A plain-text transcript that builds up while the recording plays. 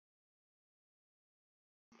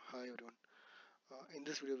Hi everyone. In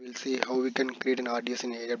this video we'll see how we can create an RDS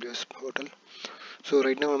in AWS portal. So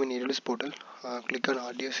right now I'm in AWS portal. Click on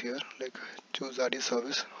RDS here, like choose RDS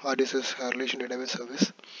service. RDS is a Relational Database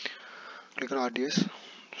service. Click on RDS.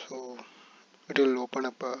 So it will open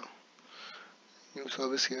up a new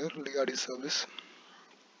service here, like RDS service.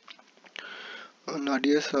 On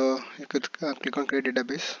RDS you could click on create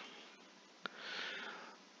database.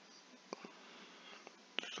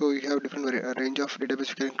 So you have different range of database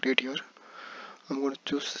you can create here. I'm going to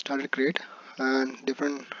choose standard create, and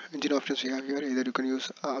different engine options you have here. Either you can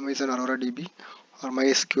use Amazon Aurora DB or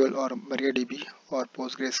MySQL or MariaDB or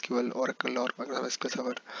PostgreSQL, Oracle or Microsoft SQL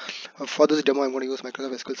Server. For this demo I'm going to use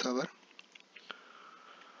Microsoft SQL Server.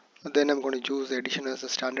 Then I'm going to choose the edition as the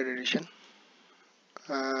standard edition,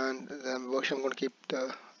 and the version I'm going to keep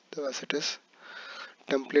the as it is.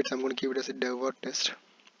 Templates I'm going to keep it as a dev test.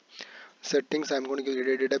 Settings I'm going to give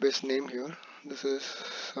it a database name here. This is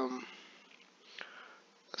some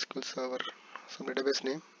SQL Server, some database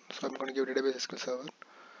name. So I'm going to give database SQL Server.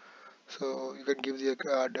 So you can give the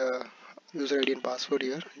user ID and password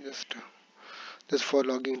here, just for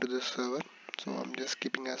logging into this server. So I'm just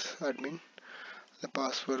keeping as admin. The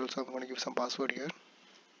password also, I'm going to give some password here.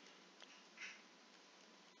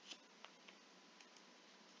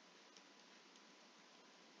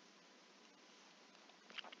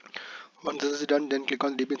 Once this is done, then click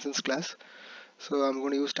on DB instance class. So I'm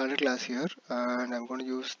going to use standard class here, and I'm going to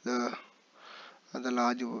use the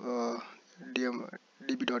large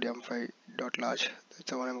db.m5.large. That's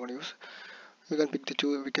the one I'm going to use. You can pick the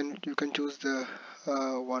two. You can choose the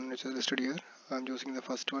one which is listed here. I'm using the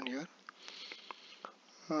first one here.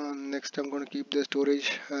 Next I'm going to keep the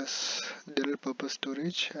storage as general purpose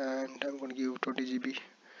storage, and I'm going to give 20 GB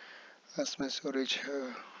as my storage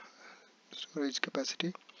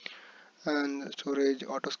capacity. And storage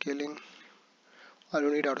auto scaling, I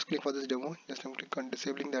don't need auto scaling for this demo. Just I'm click on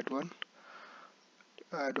disabling that one.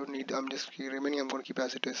 I don't need, I'm just remaining, I'm going to keep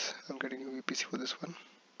as it is. I'm getting a VPC for this one.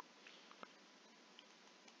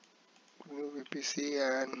 New VPC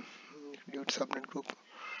and new subnet group.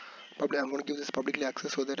 Probably I'm going to give this publicly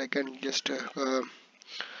access so that I can just we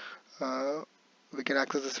can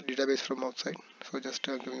access this database from outside. So just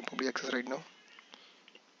giving public access right now.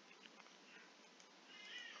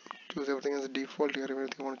 Choose everything as a default here.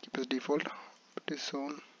 Everything I want to keep as default. Put this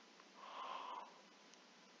on.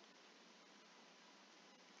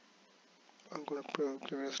 I'm going to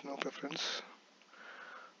give it as no preference.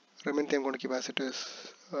 Remaining thing I'm going to keep as it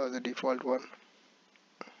is, the default one.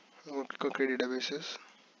 I'm going to click on create databases.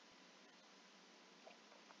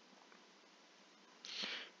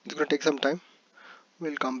 It's going to take some time.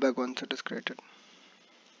 We'll come back once it is created.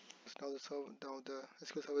 Now the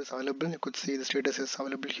SQL Server is available. You could see the status is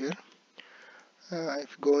available here.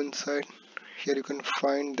 If you go inside here, you can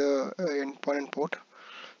find the endpoint and port.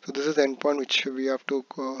 So this is the endpoint which we have to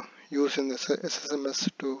use in the SSMS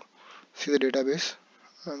to see the database.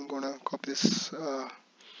 I'm gonna copy this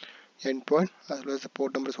endpoint as well as the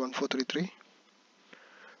port number is 1433. In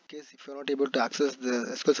case if you're not able to access the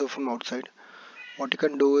SQL Server from outside, what you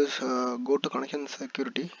can do is go to connection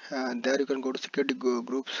security, and there you can go to security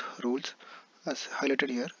groups rules as highlighted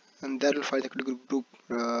here, and there you'll find security group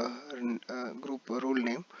rule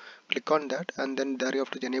name. Click on that, and then there you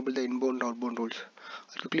have to enable the inbound or outbound rules.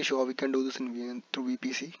 I'll quickly show how we can do this through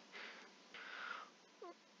VPC.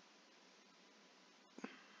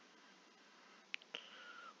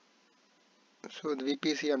 So the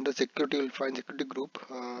VPC under security will find security group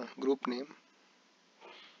name,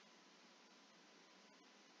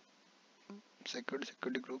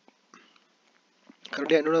 security group.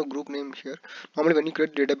 Currently I don't have group name here. Normally when you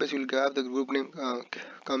create database, you will have the group name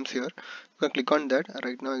comes here. You can click on that.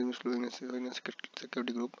 Right now I'm showing a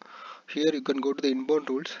security group. Here you can go to the inbound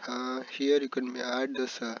rules. Here you can add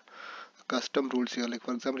this custom rules here. Like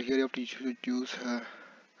for example, here you have to use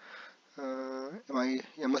my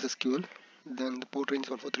MS SQL. Then the port range is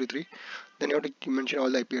 1433. Then you have to mention all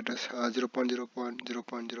the IP address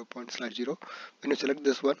 0.0.0.0.0. When you select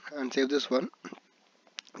this one and save this one,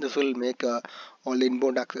 this will make all the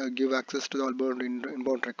inbound give access to the outbound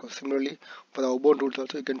inbound records. Similarly, for the outbound rules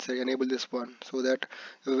also, you can say enable this one so that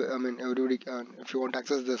everybody can, if you want to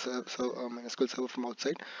access this SQL Server from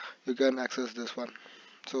outside, you can access this one.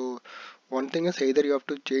 So one thing is either you have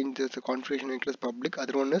to change this configuration into public.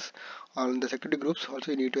 Other one is on the security groups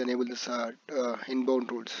also you need to enable this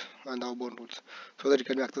inbound rules and outbound rules so that you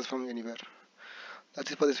can access from anywhere.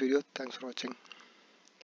 That's it for this video. Thanks for watching.